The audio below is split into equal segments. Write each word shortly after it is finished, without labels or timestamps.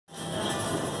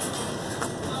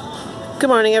Good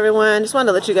morning, everyone. Just wanted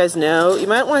to let you guys know you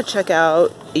might want to check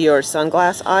out your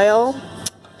sunglass aisle.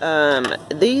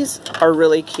 These are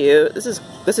really cute. This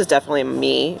is definitely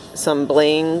me. Some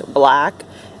bling black,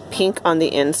 pink on the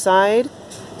inside.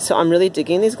 So I'm really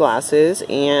digging these glasses,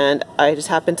 and I just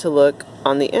happened to look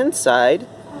on the inside,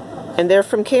 and they're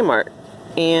from Kmart,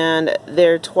 and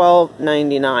they're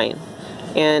 $12.99.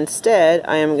 And instead,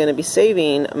 I am going to be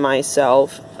saving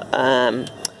myself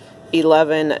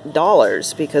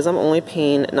 $11 because I'm only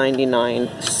paying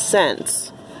 99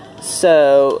 cents.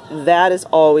 So that is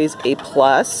always a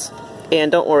plus.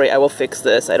 And don't worry, I will fix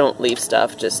this. I don't leave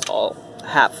stuff just all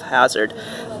haphazard.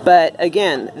 But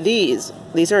again, these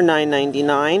are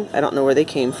 $9.99. I don't know where they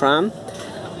came from.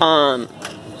 I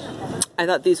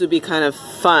thought these would be kind of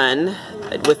fun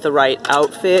with the right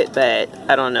outfit, but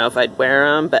I don't know if I'd wear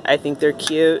them, but I think they're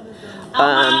cute.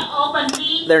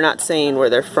 They're not saying where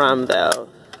they're from though.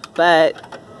 But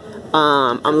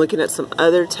I'm looking at some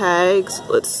other tags.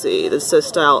 Let's see. This says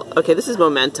style. Okay, this is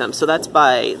Momentum, so that's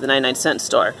by the 99-cent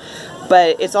store.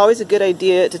 But it's always a good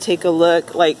idea to take a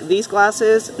look. Like these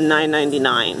glasses,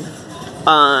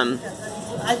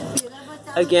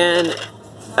 $9.99. Again,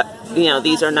 you know,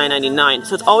 these are $9.99.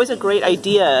 So it's always a great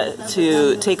idea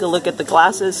to take a look at the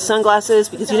glasses, sunglasses,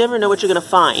 because you never know what you're going to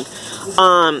find.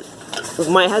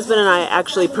 My husband and I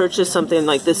actually purchased something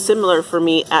like this similar for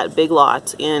me at Big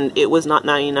Lots, and it was not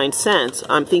 99 cents.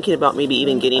 I'm thinking about maybe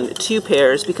even getting 2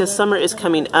 pairs because summer is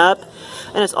coming up,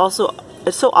 and it's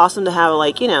so awesome to have,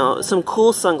 like, you know, some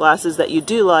cool sunglasses that you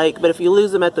do like, but if you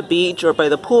lose them at the beach or by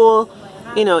the pool,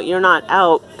 you know, you're not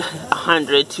out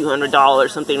 $100, $200,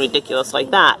 something ridiculous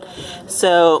like that.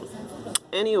 So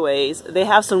anyways, they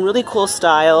have some really cool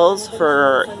styles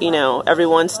for, you know,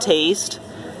 everyone's taste.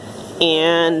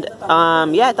 And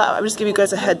yeah, I thought I would just give you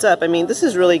guys a heads up. I mean, this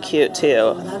is really cute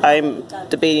too. I'm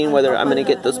debating whether I'm going to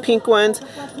get those pink ones,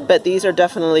 but these are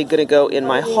definitely going to go in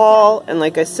my haul. And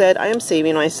like I said, I am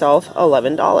saving myself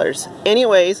 $11.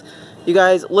 Anyways, you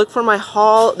guys, look for my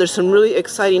haul. There's some really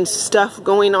exciting stuff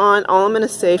going on. All I'm going to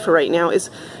say for right now is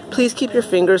please keep your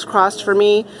fingers crossed for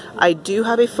me. I do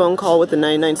have a phone call with the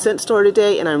 99-cent store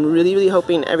today, and I'm really, really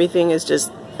hoping everything is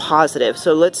just positive.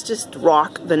 So let's just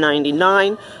rock the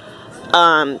 99.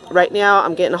 Right now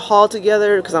I'm getting a haul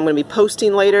together because I'm going to be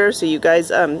posting later, so you guys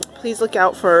please look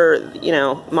out for, you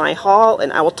know, my haul,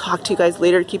 and I will talk to you guys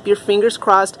later. Keep your fingers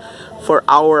crossed for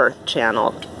our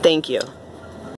channel. Thank you.